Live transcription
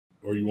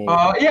Or you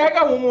want? Yeah, I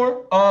got one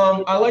more.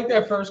 I like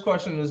that first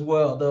question as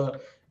well.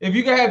 If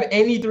you could have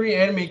any 3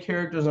 anime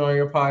characters on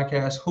your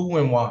podcast, who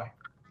and why?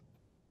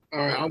 All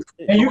right,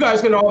 and you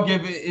guys can all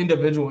give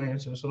individual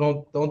answers,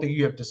 so don't think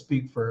you have to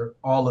speak for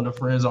all of the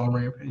friends on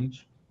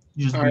Rampage.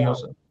 You just be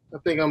yourself. I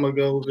think I'm gonna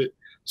go with it.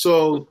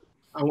 So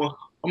I'm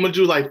gonna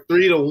do like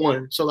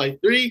 3-1. So like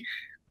 3,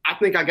 I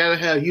think I gotta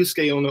have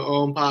Yusuke on the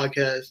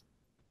podcast,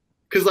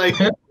 cause like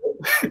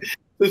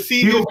the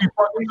see you gonna be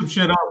fucking some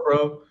shit up,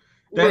 bro.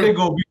 That nigga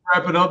gonna be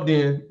wrapping up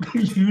then.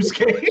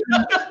 Yusuke.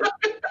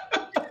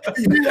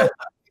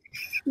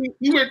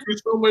 You went through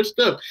so much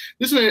stuff.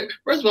 This man,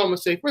 first of all, I'm gonna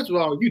say,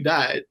 you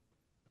died.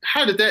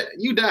 How did that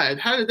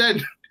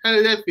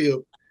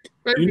feel?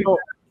 You know,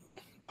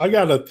 I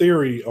got a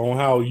theory on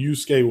how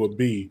Yusuke would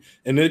be,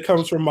 and it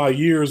comes from my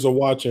years of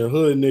watching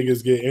hood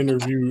niggas get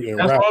interviewed and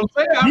That's rap. what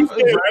I'm saying.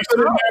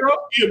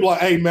 He'd be like,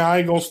 "Hey man, I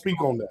ain't gonna speak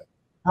on that."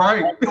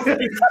 Right. the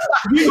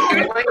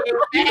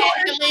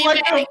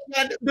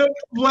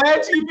Vlad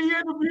TV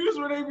interviews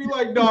where they be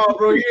like, "Nah,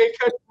 bro, you ain't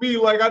catch me."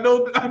 Like I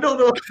know the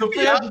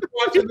fans is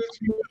watching this.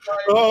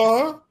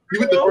 Or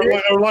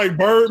like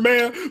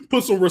Birdman,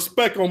 put some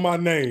respect on my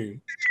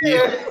name.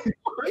 Yeah.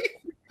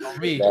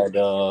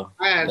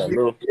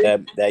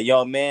 That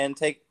young man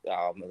take.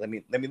 Let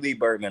me leave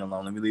Birdman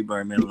alone.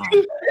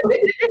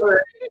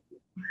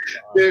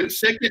 The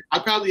second, I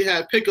probably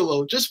have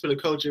Piccolo just for the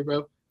culture,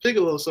 bro.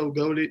 Piccolo's so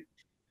goated.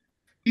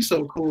 He's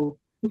so cool.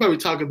 We probably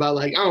talk about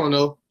like, I don't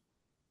know,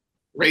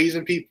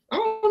 raising people. I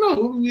don't know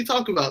who we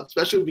talk about.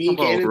 Special being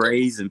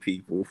raising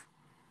people.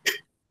 I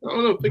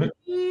don't know.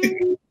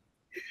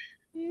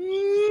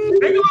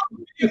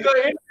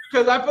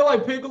 Because I feel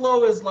like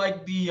Piccolo is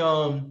like the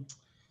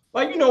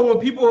like, you know, when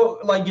people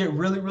like get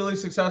really, really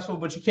successful,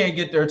 but you can't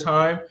get their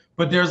time,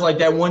 but there's like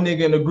that one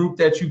nigga in the group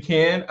that you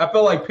can. I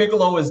feel like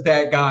Piccolo is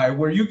that guy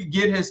where you could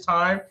get his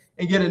time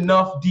and get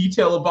enough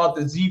detail about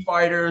the Z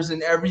fighters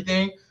and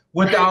everything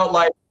without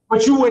like,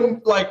 but you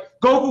wouldn't like,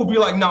 Goku would be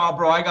like, nah,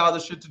 bro, I got other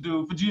shit to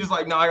do. Vegeta's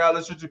like, nah, I got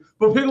other shit to do.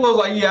 But Piccolo's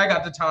like, yeah, I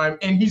got the time.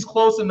 And he's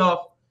close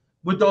enough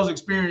with those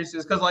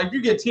experiences. Cause like if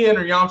you get Tien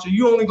or Yamcha,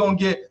 you only gonna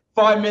get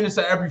 5 minutes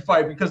of every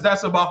fight because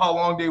that's about how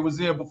long they was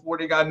in before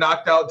they got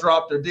knocked out,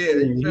 dropped, or dead.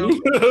 You know?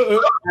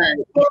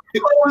 Was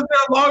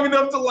there long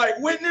enough to like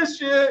witness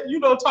shit, you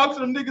know, talk to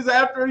them niggas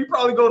after. You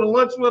probably go to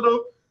lunch with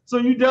them. So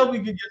you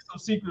definitely could get some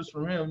secrets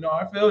from him. No,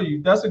 I feel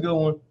you. That's a good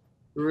one.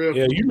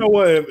 Yeah, you know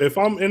what? If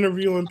I'm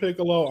interviewing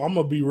Piccolo, I'm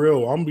gonna be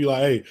real. I'm gonna be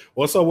like, "Hey,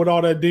 what's up with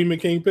all that Demon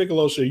King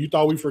Piccolo shit? You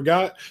thought we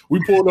forgot? We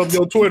pulled up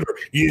your Twitter.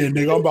 Yeah,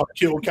 nigga, I'm about to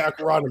kill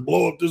Kakarot and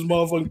blow up this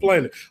motherfucking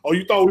planet. Oh,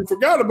 you thought we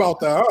forgot about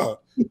that, huh?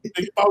 You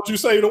thought you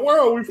saved the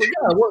world? We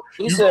forgot. What?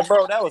 He said,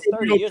 bro, that was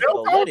 30 years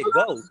ago. Let it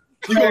go.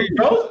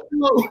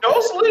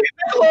 Don't sleep.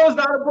 Piccolo's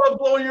not above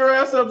blowing your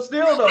ass up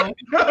still, though.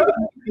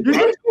 You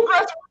get too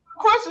aggressive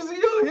questions,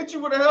 he'll hit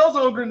you with a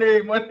Hellzone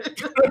grenade, man.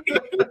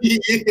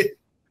 Yeah.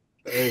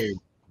 Hey.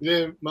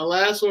 Then my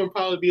last one would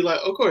probably be like,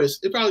 of course,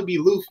 it'd probably be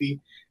Luffy.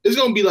 It's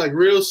gonna be like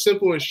real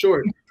simple and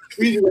short.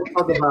 We just gonna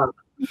talk about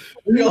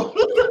your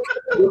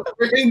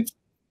friends,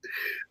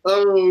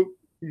 the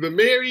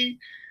Mary,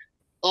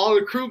 all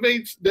the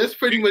crewmates. That's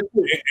pretty much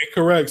it.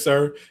 Incorrect,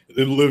 sir.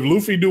 If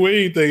Luffy do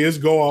anything, it's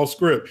go off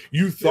script.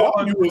 You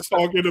thought you was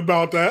talking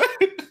about that.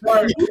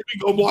 Right.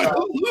 Go like,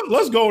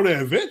 let's go on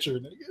an adventure,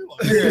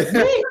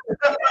 nigga.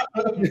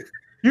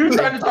 You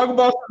trying to talk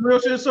about some real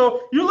shit.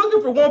 So you're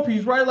looking for One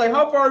Piece, right? Like,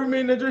 how far are you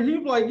made Ninja?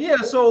 He's like, yeah,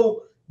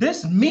 so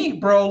this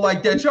meat, bro,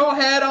 like that y'all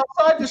had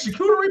outside, the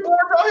charcuterie board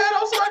y'all had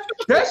outside,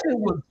 that shit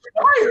was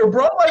fire,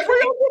 bro. Like,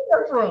 where you get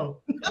that from?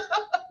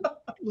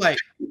 Like,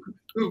 it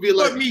would be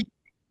like, me.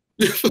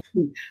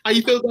 How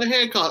you feel about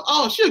Hancock?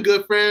 Oh, she a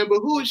good friend, but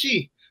who is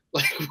she?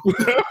 Like,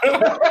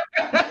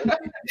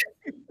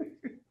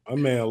 my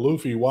man,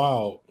 Luffy,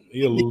 wild.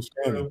 He a loose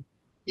cannon.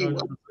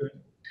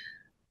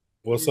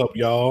 What's up,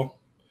 y'all?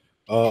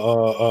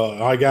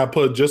 I got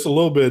put just a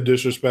little bit of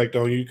disrespect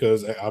on you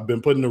because I've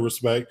been putting the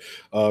respect.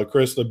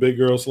 Chris, the big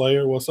girl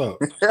slayer, what's up?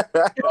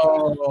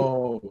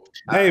 Oh,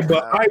 hey,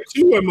 but I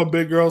too am a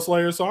big girl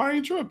slayer, so I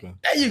ain't tripping.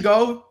 There you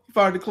go. You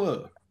found the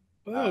club.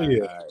 Oh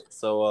yeah. Right.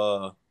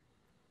 So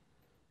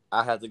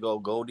I had to go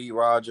Goldie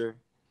Roger.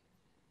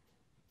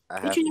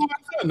 What you want to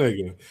ask that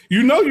nigga?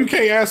 You know you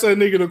can't ask that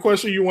nigga the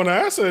question you want to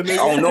ask that nigga.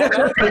 Oh no.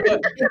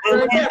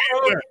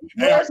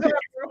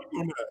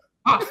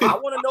 I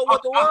want to know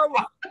what the world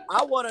was.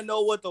 I want to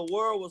know what the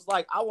world was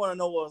like. I want to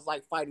know what it was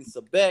like fighting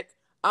Sebek.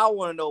 I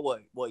want to know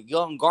what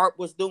young Garp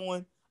was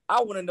doing. I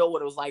want to know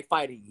what it was like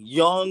fighting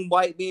young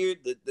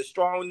Whitebeard, the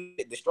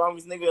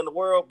strongest nigga in the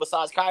world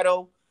besides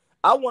Kaido.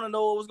 I want to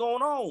know what was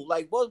going on.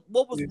 Like what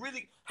was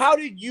really? How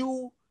did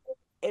you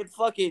and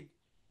fucking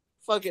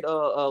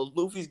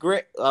Luffy's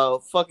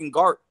fucking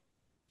Garp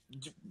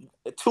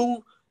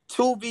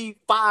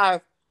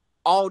 2v5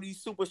 all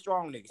these super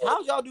strong niggas?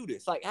 How'd y'all do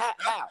this? Like how?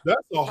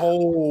 That's a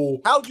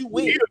whole. How'd you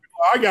win?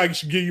 I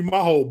gotta give you my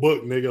whole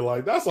book, nigga.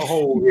 Like that's a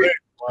whole thing.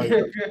 Like,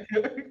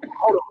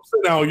 hold on,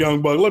 sit down,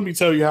 young buck. Let me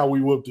tell you how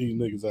we whoop these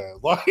niggas ass.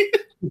 Like,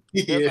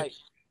 yeah.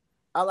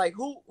 I like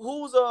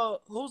who's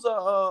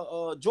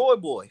Joy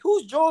Boy?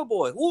 Who's Joy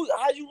Boy?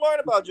 How'd you learn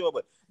about Joy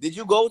Boy? Did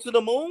you go to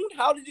the moon?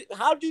 How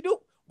did you do?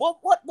 What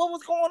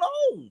was going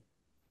on?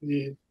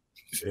 Yeah,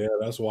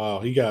 that's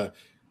wild. He got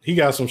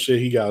some shit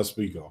he gotta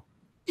speak on.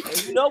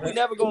 And you know we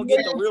never gonna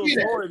get the real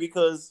story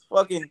because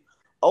fucking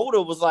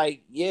Oda was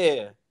like,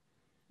 yeah,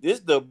 this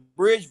is the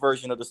bridge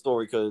version of the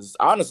story. Because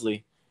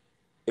honestly,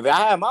 if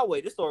I had my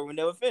way, this story would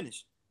never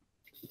finish.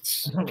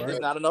 Right. There's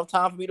not enough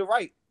time for me to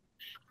write.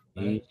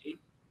 Mm-hmm.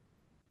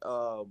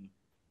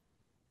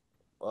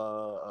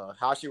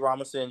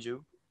 Hashirama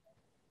Senju.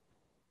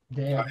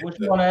 Damn, what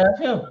you want to ask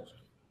him?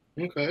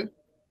 Okay.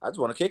 I just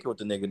want to kick it with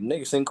the nigga. The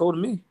nigga seemed cool to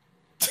me.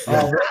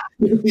 I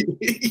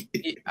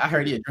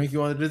heard he'd drink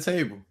you under the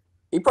table.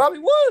 He probably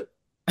would.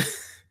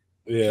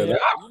 Yeah,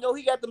 you know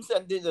he got them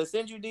the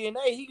Senju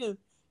DNA.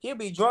 He'll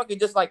be drunk and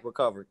just like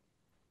recovered.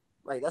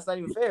 Like that's not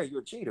even fair.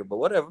 You're a cheater, but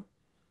whatever.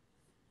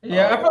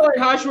 Yeah, I feel like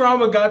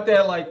Hashirama got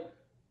that like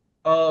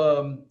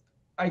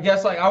I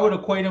guess like I would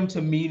equate him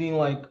to meeting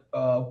like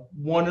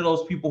one of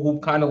those people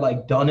who've kind of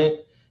like done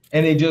it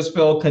and they just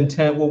feel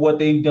content with what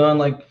they've done,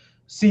 like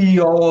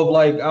CEO of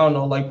like, I don't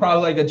know, like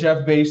probably like a Jeff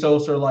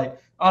Bezos or like,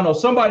 I don't know,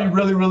 somebody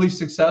really, really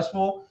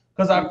successful.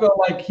 Cause I feel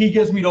like he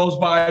gives me those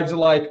vibes of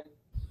like,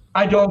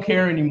 I don't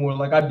care anymore.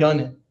 Like I've done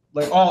it.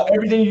 Like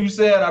everything you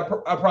said, I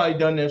probably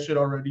done that shit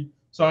already.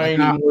 So I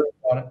ain't even worried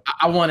about it.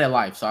 I wanted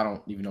life, so I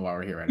don't even know why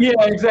we're here right now.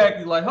 Yeah,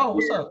 exactly. Like, oh,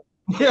 what's up?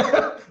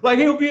 Yeah, like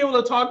he'll be able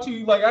to talk to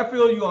you. Like I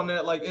feel you on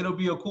that. Like it'll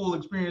be a cool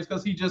experience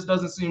because he just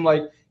doesn't seem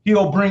like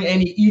he'll bring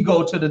any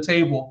ego to the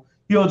table.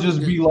 He'll just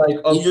be like,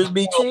 he'll just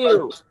be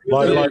chill,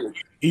 like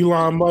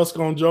Elon Musk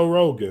on Joe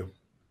Rogan.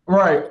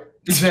 Right.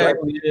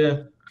 Exactly.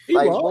 Yeah.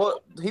 Like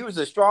he was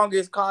the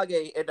strongest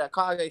Kage at that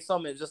Kage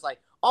summit. Just like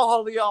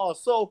all of y'all are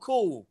so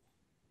cool.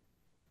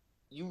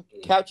 You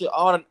capture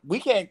all. We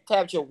can't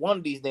capture one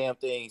of these damn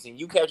things, and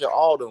you capture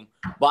all of them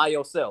by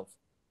yourself.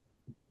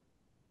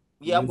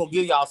 Yeah, I'm gonna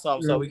give y'all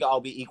something so we can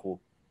all be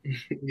equal.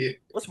 Yeah.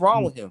 What's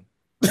wrong with him?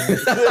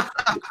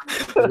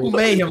 Who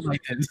made him like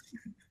this?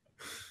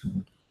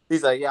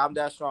 He's like, yeah, I'm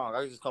that strong.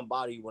 I can just come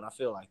body you when I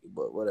feel like it,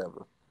 but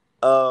whatever.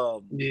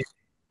 Yeah.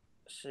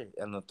 Shit.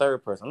 And the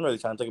third person, I'm really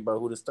trying to think about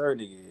who this third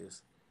nigga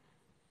is.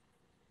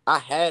 I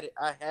had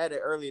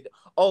it earlier.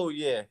 Oh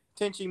yeah,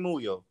 Tenchi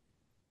Muyo.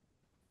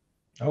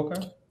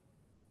 Okay.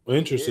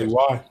 Interesting. Yeah.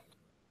 Why?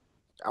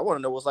 I want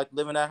to know what's like to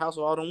live in that house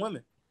with all them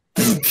women.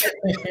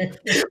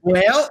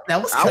 Well,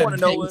 that was. I want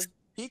to know what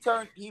he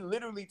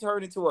literally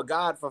turned into a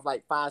god for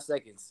like 5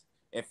 seconds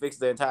and fixed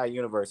the entire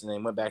universe and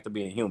then went back to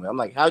being human. I'm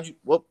like,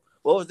 what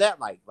was that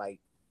like? Like,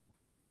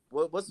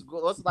 what's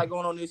like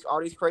going on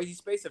all these crazy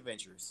space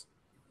adventures?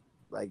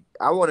 Like,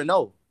 I want to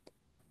know.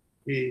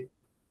 Yeah.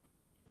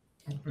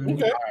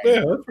 Okay.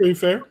 Yeah, that's pretty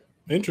fair.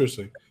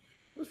 Interesting.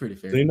 That's pretty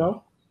fair. Do you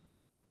know?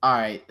 All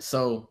right,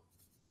 so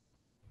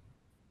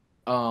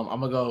I'm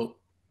gonna go.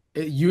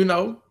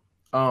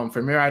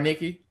 For Mirai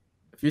Nikki,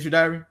 Future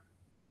Diary.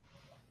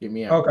 Get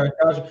me out. Okay,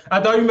 gotcha.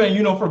 I thought you meant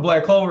for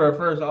Black Clover at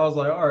first. I was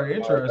like, all right,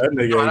 interesting. That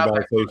nigga ain't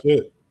about to say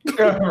shit.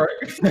 Yeah,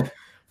 right.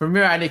 For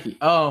Mirai Nikki,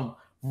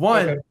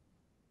 one.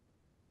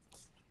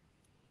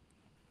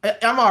 Okay.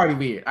 I'm already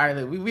weird. All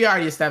right, we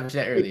already established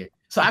that earlier.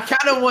 So I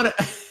kind of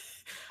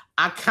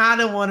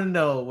want to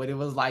know what it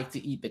was like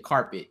to eat the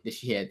carpet that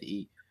she had to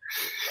eat.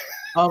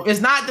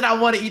 It's not that I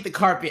want to eat the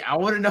carpet. I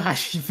want to know how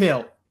she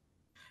felt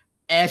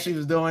as she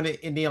was doing it,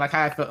 and then like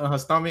how I felt on her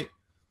stomach.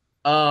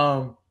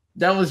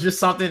 That was just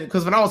something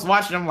because when I was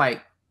watching, I'm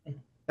like,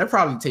 that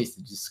probably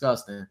tasted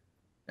disgusting.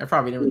 That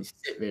probably didn't really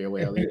sit very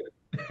well.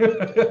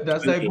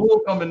 That's that bull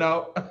coming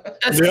out.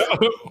 Yeah.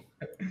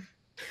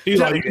 He's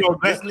like,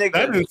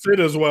 that didn't sit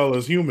as well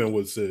as human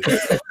would sit.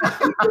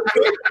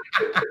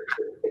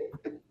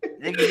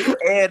 Nigga, you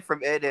Ed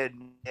from Ed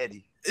and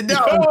Eddie.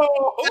 No.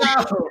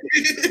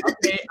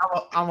 Okay,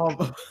 I'm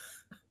all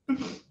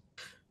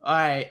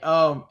right.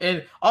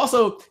 And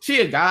also she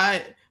a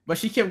guy, but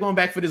she kept going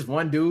back for this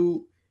one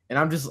dude, and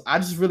I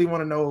just really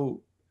want to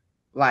know,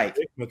 like,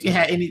 you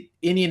had any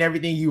and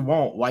everything you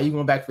want. Why you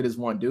going back for this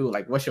one dude?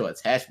 Like, what's your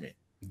attachment?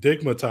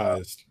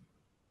 Digmatized.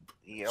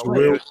 Yeah,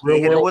 real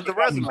with the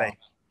resume.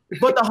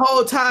 But the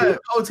whole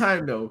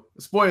time though,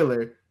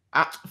 spoiler,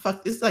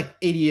 it's like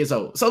 80 years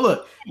old. So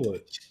look,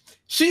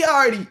 he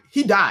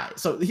died.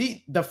 So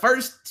she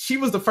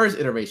was the first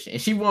iteration,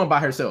 and she won by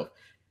herself.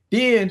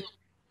 Then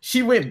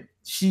she went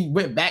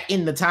back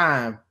in the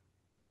time,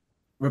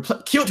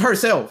 killed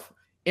herself,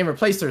 and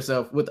replaced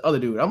herself with the other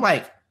dude. I'm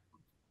like,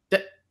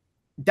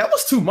 that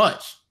was too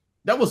much.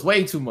 That was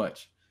way too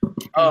much.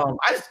 I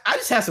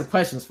just have some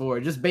questions for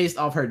her, just based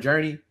off her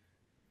journey.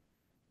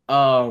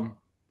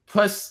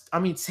 Plus, I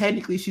mean,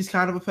 technically, she's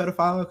kind of a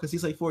pedophile because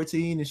he's like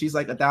 14 and she's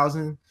like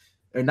 1,000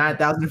 or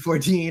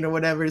 9,014 or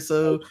whatever.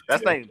 So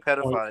that's not even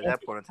pedophile at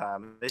that point in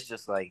time. It's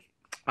just like,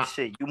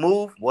 shit, you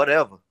move,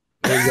 whatever.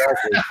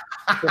 Exactly.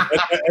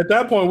 at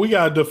that point, we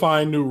gotta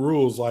define new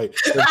rules. Like,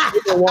 if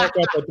people walk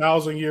up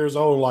 1,000 years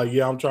old, like,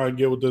 yeah, I'm trying to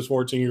get with this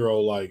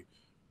 14-year-old. Like,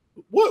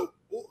 what?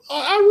 You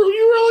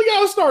really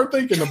gotta start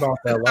thinking about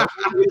that. Like,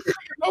 you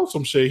know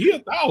some shit. He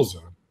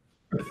 1,000.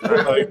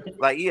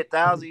 Like he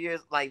 1,000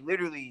 years, like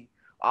literally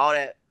all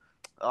that.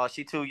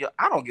 She too young.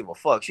 I don't give a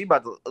fuck. She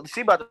about to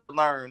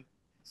learn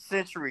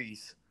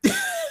centuries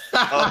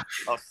of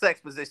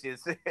sex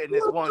positions in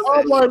this one.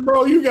 I'm like,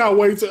 bro, you gotta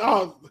wait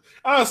till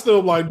I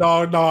still like,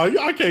 dog,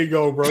 I can't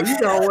go, bro. You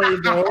gotta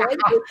wait, bro.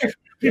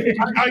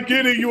 I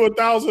get it, you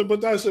 1,000,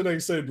 but that shit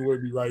ain't sitting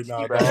with me right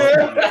now, dog.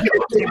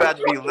 You about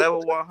to be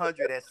level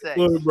 100 at sex.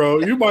 Look, bro,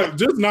 you might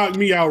just knock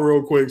me out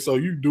real quick so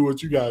you do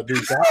what you gotta do.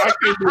 So I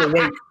can't be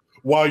awake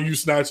while you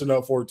snatching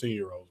up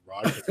 14-year-olds,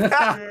 bro.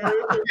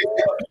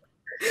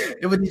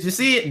 Did you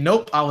see it?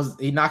 Nope.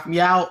 He knocked me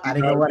out. I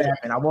didn't know what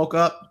happened. I woke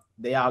up.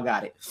 They all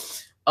got it.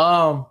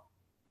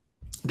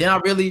 Then I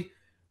really,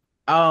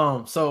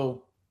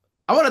 so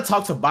I want to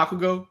talk to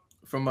Bakugo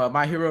from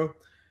My Hero,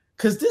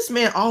 because this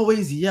man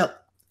always yelled.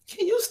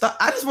 Can you stop?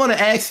 I just want to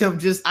ask him.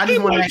 Shut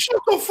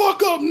the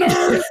fuck up,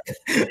 nerd.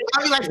 I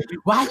be like,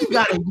 why you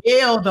gotta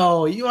yell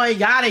though? You ain't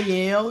gotta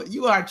yell.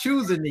 You are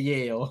choosing to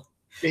yell.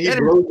 And he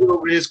blows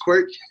over his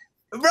quirk.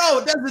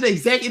 Bro, that's an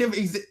executive.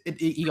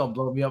 He gonna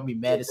blow me up, be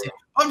mad as hell.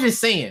 I'm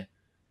just saying.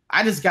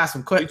 I just got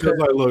some questions. Because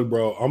like, look,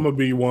 bro, I'm gonna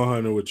be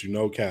 100 with you,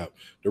 no cap.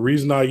 The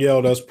reason I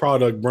yell, that's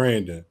product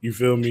branding. You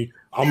feel me?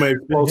 I'm an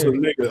explosive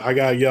nigga. I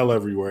gotta yell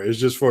everywhere. It's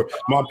just for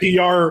my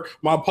PR.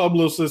 My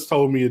publicist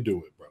told me to do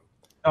it, bro.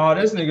 Oh,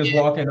 this nigga's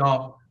walking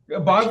off.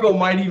 Bongo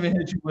might even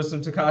hit you with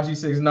some Tekashi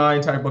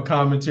 6ix9ine type of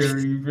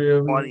commentary. You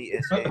feel me?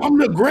 I'm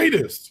the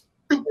greatest.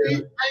 I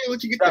ain't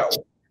let you get that.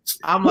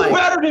 I'm Who like,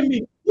 better than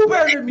me? Who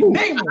better than me?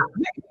 Name him.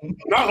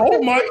 Not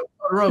old Mike.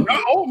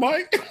 Not old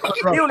Mike.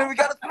 You don't even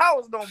got his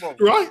powers no more.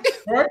 Right?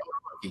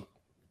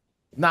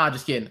 Nah,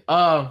 just kidding.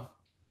 But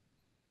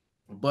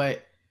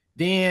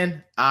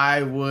then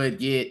I would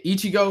get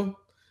Ichigo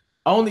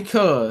only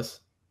cause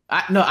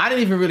I didn't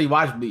even really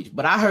watch Bleach,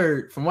 but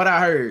from what I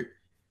heard,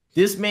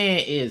 this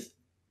man is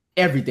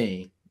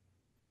everything.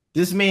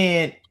 This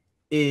man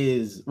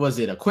was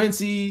it a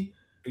Quincy?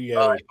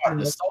 Yeah, part of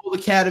the Soul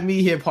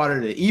Academy. He part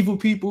of the evil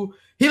people.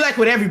 He like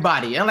with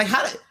everybody. And like,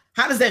 how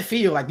does that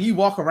feel? Like, do you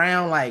walk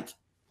around like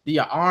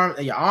your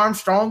arm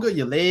stronger,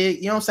 your leg?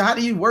 You know what I'm saying? How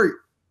do you work?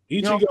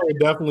 Ichigo would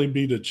definitely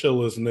be the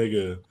chillest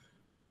nigga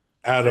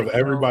out of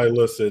everybody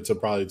listed to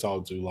probably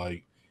talk to.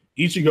 Like,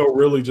 Ichigo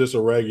really just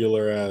a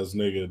regular ass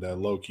nigga that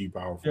low key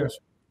powerful.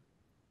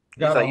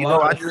 Yeah. So,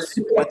 I just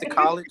went to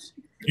college.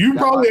 You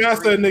probably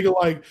asked that nigga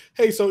like,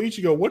 "Hey, so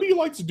Ichigo, what do you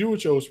like to do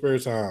with your spare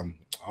time?"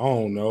 I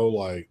don't know,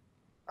 like.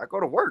 I go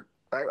to work.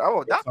 I'm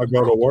a doctor. I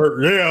go to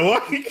work. Yeah,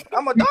 like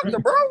I'm a doctor,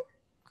 bro.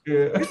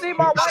 Yeah. You see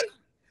my wife?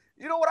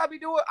 You know what I be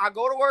doing? I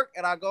go to work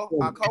and I come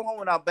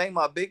home and I bang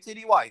my big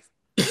titty wife.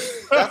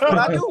 That's what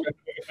I do.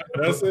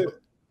 That's it.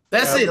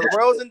 That's it. The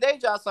roles and day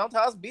job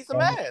sometimes beat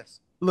some ass.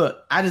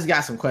 Look, I just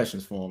got some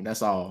questions for him.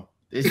 That's all.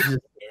 It's just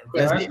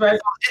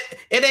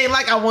it ain't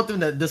like I want them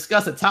to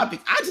discuss a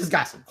topic. I just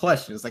got some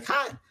questions. Like,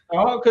 hi.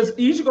 Oh, because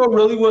Ichigo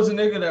really was a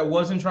nigga that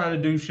wasn't trying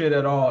to do shit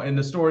at all, and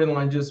the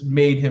storyline just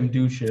made him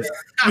do shit.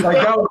 Like,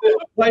 that was it.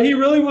 Like, he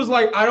really was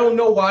like, I don't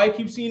know why I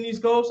keep seeing these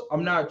ghosts.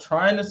 I'm not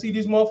trying to see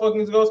these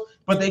motherfucking ghosts,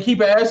 but they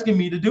keep asking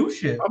me to do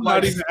shit. I'm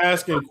not even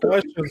asking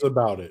questions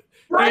about it.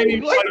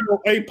 Right?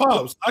 Hey,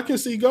 Pops, I can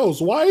see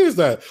ghosts. Why is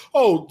that?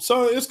 Oh,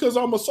 son, it's because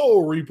I'm a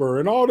soul reaper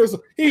and all this.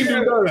 He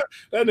didn't do none of that.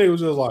 That nigga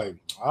was just like,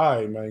 all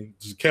right, man.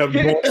 Just kept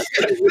going.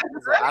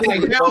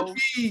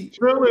 Did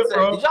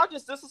y'all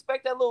just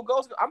disrespect that little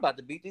ghost? I'm about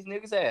to beat these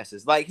niggas'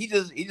 asses. Like, he's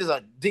just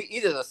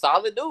a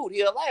solid dude.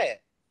 He a lad.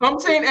 I'm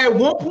saying at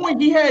one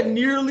point he had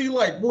nearly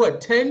like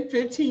what 10,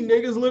 15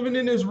 niggas living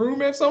in his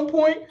room at some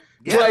point.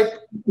 Yeah. Like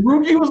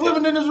Ruki was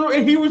living in his room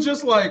and he was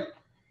just like,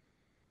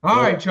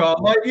 all right,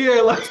 y'all. Like,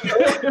 yeah, like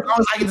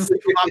I can just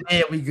think about,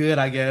 man, we good,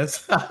 I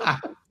guess.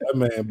 That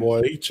man,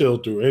 boy, he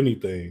chilled through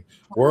anything.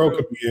 World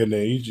could be in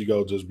there.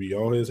 Ichigo just be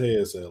on his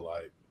headset,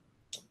 like,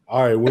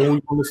 all right, when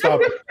we gonna stop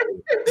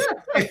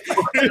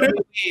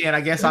it? And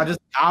I guess I'll just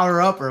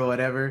power up or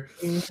whatever.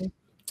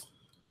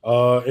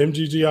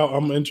 MGG,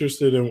 I'm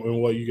interested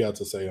in what you got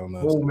to say on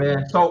that. Oh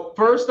man! So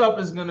first up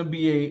is going to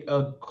be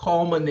a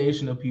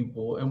culmination of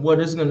people, and what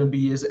it's going to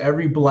be is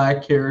every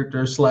black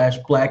character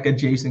 / black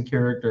adjacent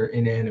character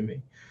in anime.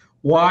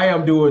 Why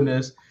I'm doing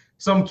this?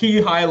 Some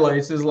key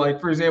highlights is like,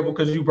 for example,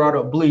 because you brought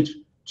up Bleach,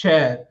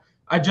 Chad.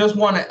 I just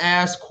want to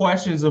ask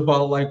questions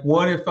about like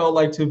what it felt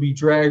like to be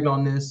dragged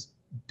on this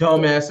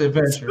dumbass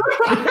adventure.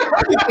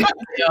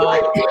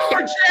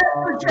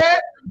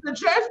 For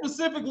Chad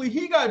specifically,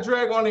 he got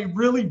dragged on a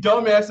really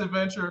dumbass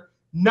adventure,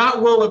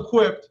 not well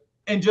equipped,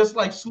 and just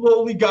like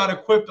slowly got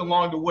equipped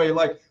along the way.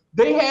 Like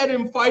they had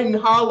him fighting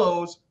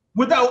hollows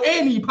without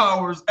any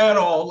powers at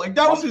all. Like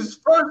that was his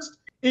first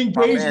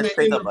engagement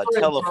in a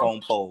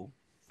telephone pole.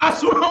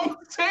 That's what I'm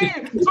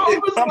saying. So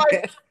it was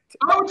like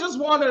I would just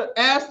want to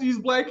ask these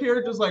black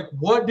characters, like,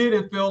 what did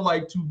it feel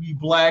like to be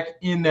black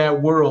in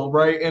that world,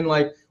 right? And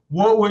like,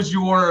 what was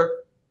your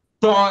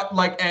thought,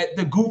 like, at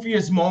the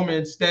goofiest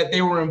moments that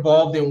they were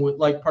involved in with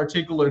like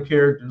particular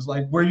characters?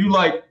 Like, were you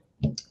like,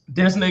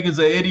 this nigga's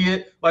an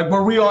idiot? Like,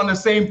 were we on the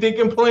same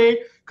thinking plane?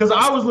 Because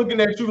I was looking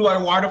at you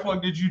like, why the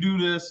fuck did you do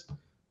this?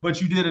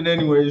 but you did it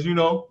anyways, you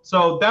know?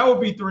 So that would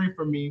be 3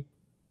 for me.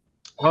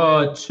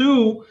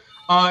 2,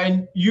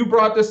 and you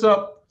brought this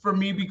up for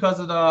me because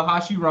of the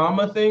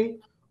Hashirama thing.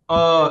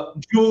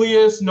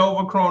 Julius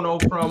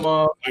Novachrono from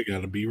I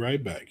gotta be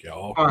right back,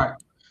 y'all. all right.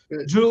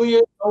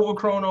 Julius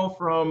Novachrono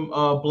from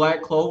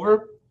Black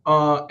Clover.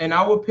 And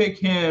I would pick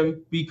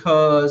him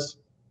because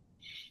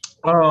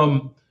I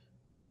don't,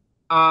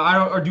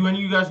 or do any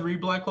of you guys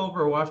read Black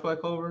Clover or watch Black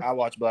Clover? I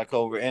watch Black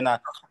Clover, and I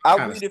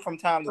read it from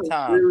time to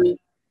time.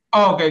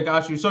 Oh, okay,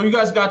 got you. So you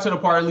guys got to the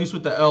part at least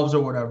with the elves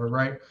or whatever,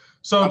 right?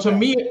 So to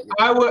me,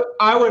 I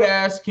would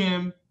ask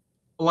him,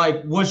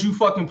 like, was you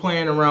fucking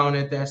playing around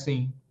at that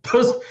scene?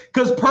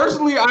 Because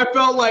personally, I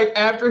felt like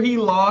after he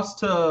lost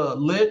to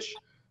Lich,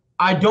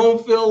 I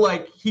don't feel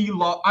like he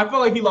lost. I felt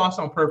like he lost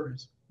on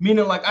purpose.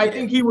 Meaning, like, I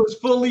think he was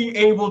fully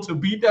able to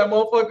beat that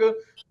motherfucker,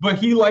 but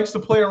he likes to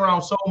play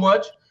around so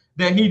much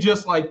that he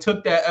just, like,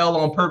 took that L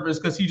on purpose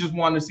because he just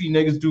wanted to see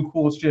niggas do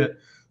cool shit.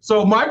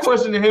 So my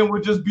question to him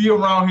would just be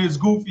around his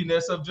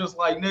goofiness of just,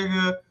 like,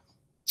 nigga,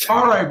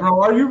 all right,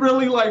 bro, are you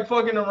really, like,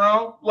 fucking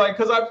around? Like,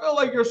 because I feel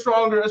like you're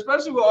stronger,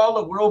 especially with all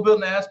the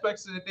world-building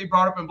aspects that they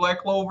brought up in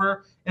Black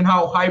Clover and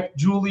how hype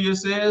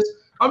Julius is.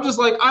 I'm just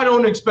like, I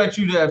don't expect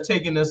you to have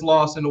taken this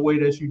loss in the way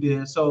that you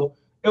did. So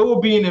it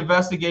will be an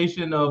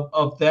investigation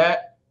of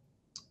that.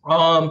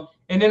 And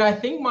then I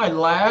think my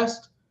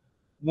last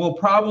will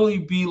probably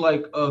be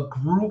like a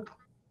group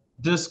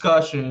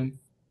discussion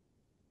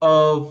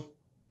of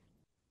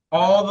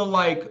all the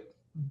like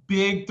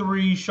big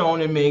 3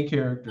 shonen main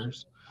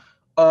characters.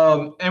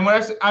 And when I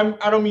say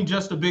I don't mean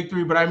just the big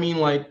 3, but I mean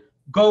like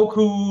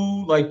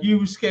Goku, like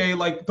Yusuke,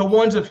 like the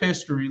ones of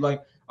history.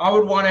 Like I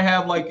would want to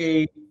have like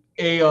a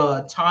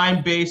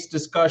time-based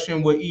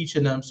discussion with each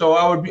of them. So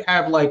I would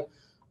have like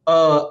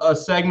a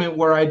segment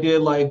where I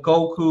did like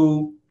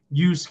Goku,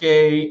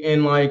 Yusuke,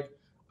 and like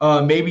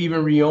maybe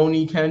even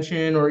Rioni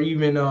Kenshin or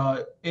even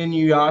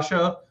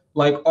Inuyasha,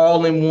 like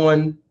all in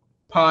one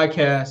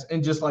podcast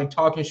and just like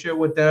talking shit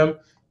with them.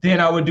 Then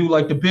I would do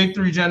like the big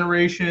 3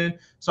 generation.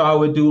 So I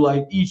would do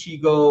like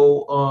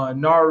Ichigo,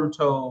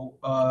 Naruto,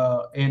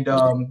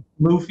 and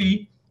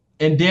Luffy.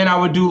 And then I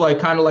would do like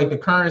kind of like the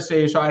current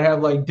stage. So I'd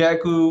have like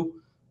Deku,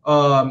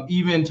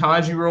 even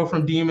Tanjiro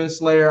from Demon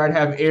Slayer. I'd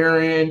have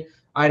Eren.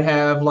 I'd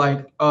have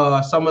like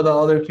some of the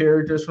other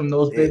characters from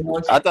those big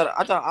ones. I thought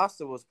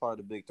Asta was part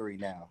of the big 3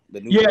 now.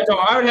 No,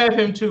 I would have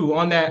him too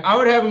on that. I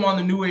would have him on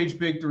the new age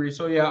big 3.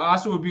 So yeah,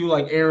 Asta would be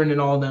like Eren and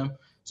all them.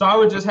 So I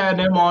would just have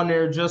them on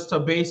there just to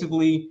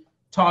basically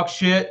talk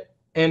shit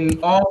and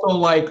also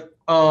like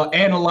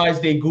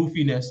analyze their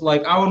goofiness.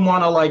 Like I would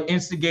want to like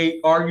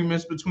instigate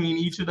arguments between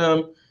each of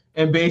them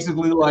and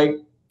basically like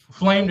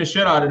flame the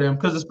shit out of them.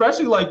 Because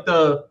especially like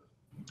the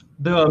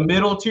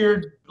middle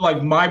tier,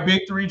 like my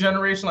big 3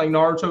 generation, like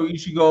Naruto,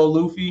 Ichigo,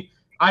 Luffy,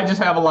 I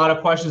just have a lot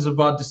of questions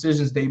about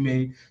decisions they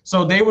made.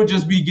 So they would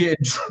just be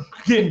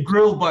getting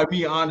grilled by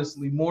me,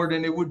 honestly, more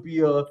than it would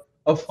be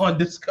a fun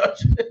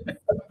discussion.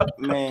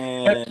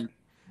 Man,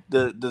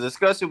 the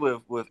discussion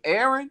with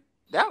Eren,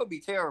 that would be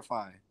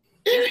terrifying.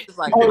 It's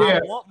like, I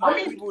want my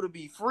people to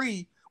be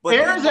free, but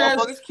these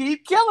motherfuckers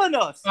keep killing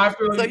us. I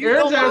feel so you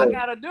know what I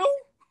gotta do?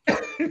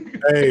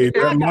 Hey,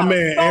 my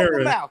man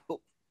Eren.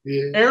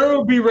 Yeah. Eren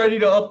would be ready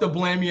to up the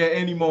blammy at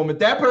any moment.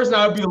 That person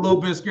I would be a little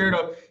bit scared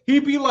of.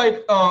 He'd be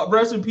like,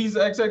 rest in peace,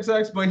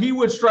 XXX, but he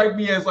would strike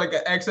me as like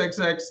an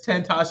XXX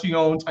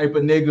Tentacion type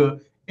of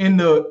nigga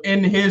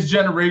in his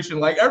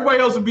generation. Like everybody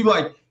else would be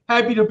like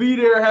happy to be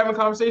there, having a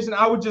conversation.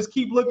 I would just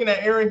keep looking at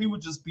Eren. He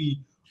would just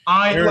be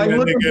eyeing, like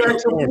looking back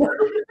to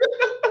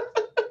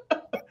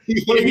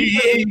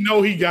he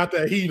know he got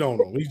that heat on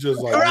him. He's just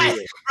like, right.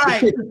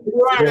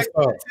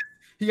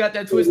 He got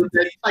that twisted.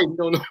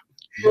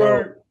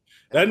 Bro,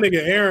 that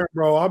nigga Eren,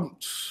 bro,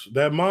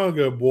 that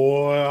manga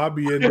boy, I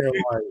be in there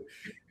like,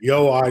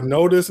 yo, I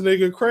know this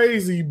nigga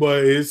crazy,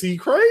 but is he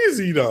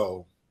crazy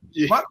though?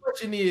 My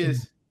question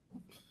is,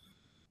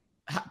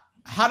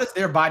 how does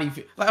their body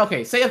feel? Like,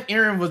 okay, say if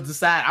Eren was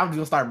decide I'm just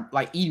gonna start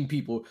like eating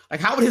people, like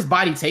how would his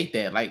body take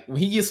that? Like when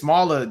he gets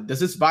smaller, does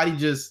his body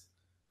just?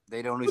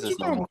 They don't exist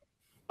no more.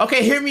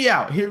 Okay, hear me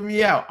out.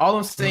 All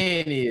I'm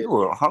saying is you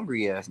were a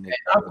hungry ass nigga.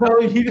 I'm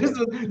telling you, this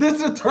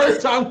is the third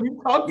time we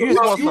talked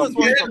about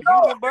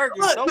you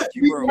burgers, don't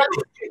you, bro?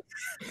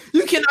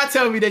 You cannot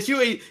tell me that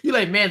you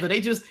like, man, do they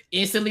just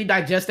instantly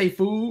digest their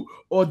food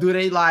or do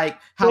they like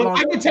how long?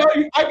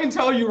 I can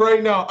tell you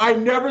right now, I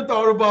never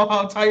thought about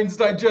how Titans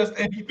digest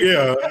anything.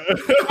 Yeah.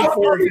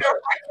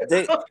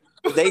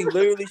 they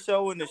literally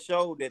show in the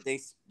show that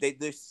they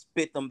just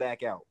spit them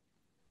back out.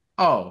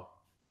 Oh,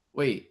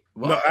 wait.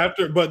 What?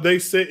 No, but they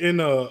sit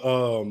inside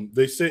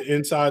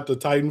the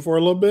Titan for a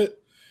little bit.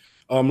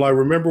 Like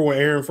remember when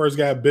Eren first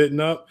got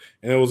bitten up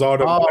and it was all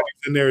the bodies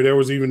in there. There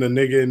was even a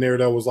nigga in there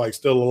that was like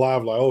still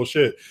alive. Like oh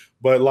shit!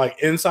 But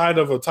like inside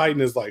of a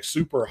Titan is like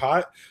super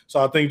hot.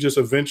 So I think just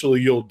eventually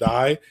you'll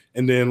die.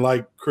 And then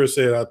like Chris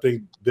said, I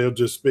think they'll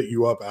just spit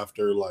you up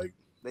after like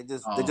they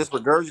just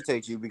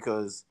regurgitate you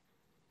because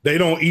they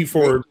don't eat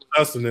for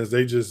sustenance.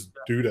 They just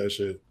do that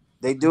shit.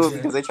 They do it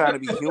because they're trying to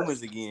be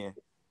humans again.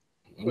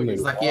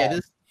 It's like, yeah,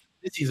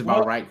 This is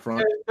about right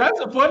front. That's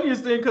the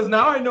funniest thing because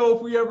now I know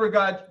if we ever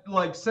got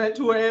like sent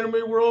to an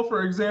anime world,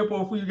 for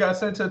example, if we got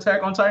sent to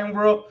Attack on Titan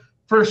world,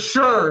 for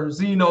sure,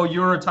 Zeno,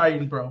 you're a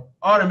Titan, bro.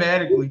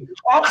 Automatically.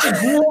 Off the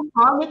Google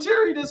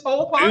commentary, this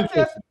whole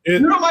podcast, you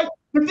know, like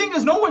the thing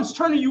is, no one's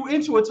turning you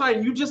into a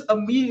Titan. You just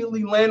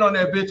immediately land on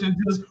that bitch and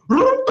just,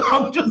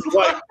 I'm just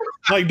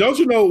like, don't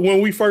you know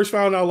when we first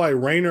found out like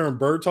Rainer and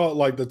Bertolt,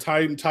 like the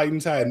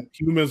Titans had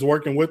humans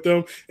working with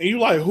them, and you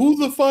like, who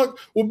the fuck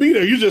will be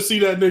there? You just see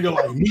that nigga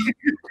like me.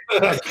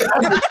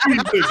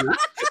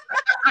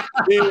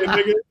 Yeah,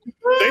 nigga.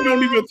 They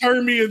don't even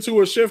turn me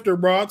into a shifter,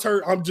 bro.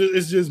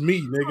 It's just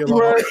me, nigga.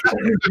 Like,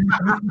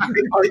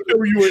 I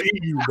kill you and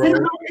eat you, bro.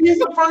 He's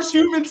the first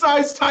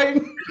human-sized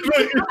Titan.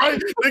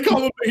 Right? They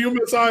call him a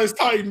human-sized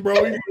Titan, bro.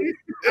 He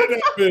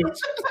that bitch.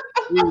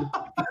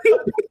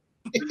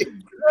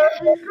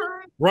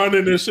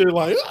 Running this shit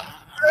like.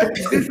 I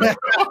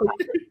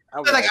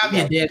feel like I'm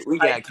your dad. We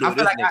gotta kill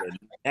this nigga.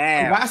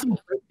 Damn. Why some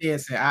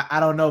dancing? I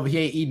don't know, but he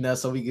ain't eating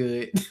us, so we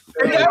good.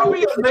 And that would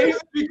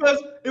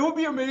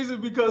be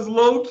amazing because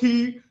low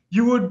key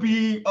you would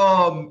be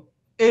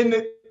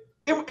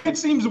it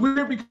seems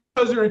weird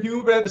because you're a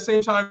human, but at the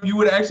same time you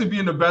would actually be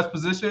in the best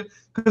position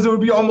because it would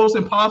be almost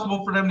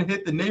impossible for them to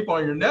hit the nape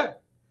on your neck.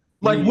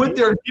 Like with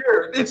their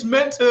gear, it's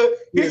meant to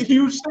hit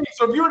huge things.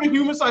 So if you're in a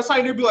human sized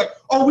Titan, they'd be like,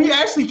 "Oh, we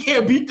actually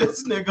can't beat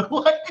this nigga."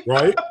 Like,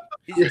 right?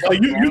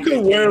 Like you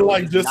could wear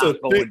like just a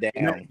thick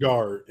neck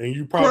guard, and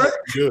you probably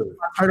good.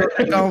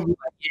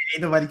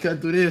 Ain't nobody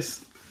cut through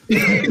this.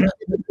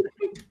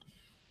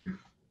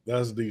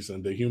 That's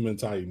decent. The Human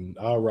Titan.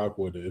 I'll rock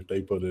with it if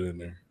they put it in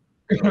there.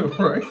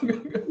 Right.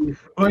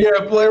 Well,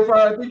 yeah, Player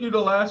Fire. I think you're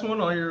the last one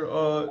on your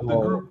the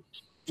group.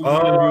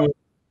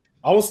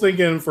 I was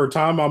thinking for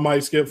time I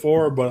might skip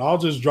forward, but I'll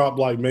just drop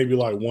like maybe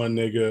like one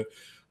nigga.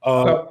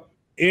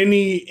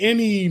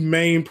 Any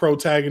main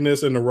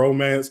protagonist in the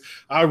romance,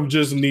 I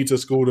just need to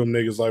school them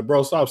niggas. Like,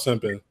 bro, stop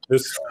simping.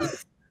 It's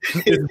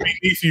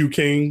beneath you,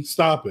 King.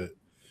 Stop it.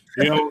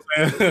 You know what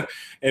I'm saying?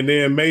 And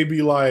then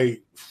maybe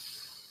like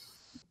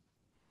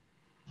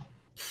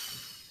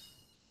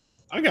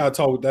I gotta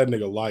talk with that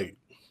nigga Light.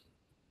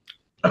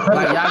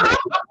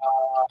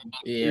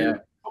 Yeah.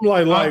 I'm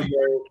like, bro,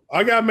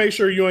 I gotta make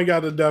sure you ain't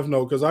got the death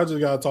note because I just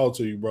gotta talk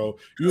to you, bro.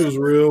 You was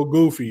real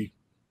goofy.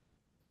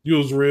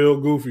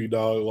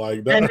 Dog.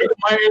 Like that. And he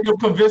might end up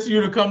convincing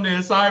you to come to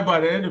his side by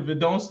the end of it.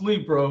 Don't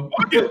sleep, bro.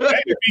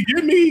 If he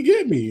get me, he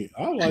get me.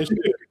 I'm like, shit.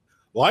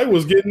 Light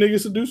was getting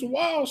niggas to do some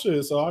wild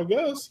shit, so I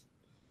guess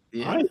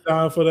I ain't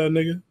dying for that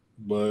nigga.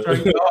 But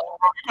he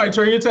might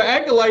turn you into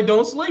acting like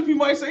don't sleep. He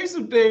might say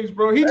some things,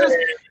 bro. He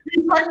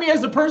like me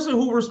as the person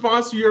who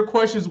responds to your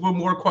questions with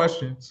more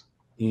questions.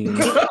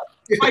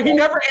 Like he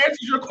never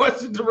answers your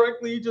question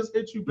directly. He just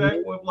hits you back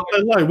with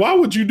like, why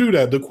would you do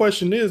that? The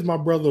question is, my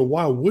brother,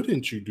 why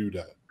wouldn't you do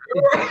that?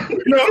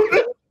 You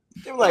know?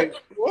 They're like,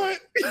 what?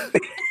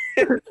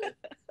 I'm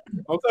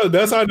telling you,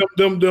 that's how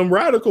them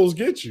radicals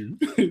get you.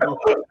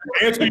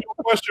 Answer your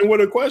question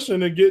with a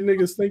question and get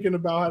niggas thinking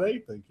about how they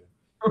thinking.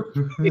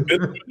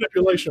 It's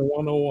manipulation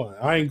 101.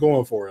 I ain't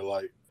going for it.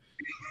 Like,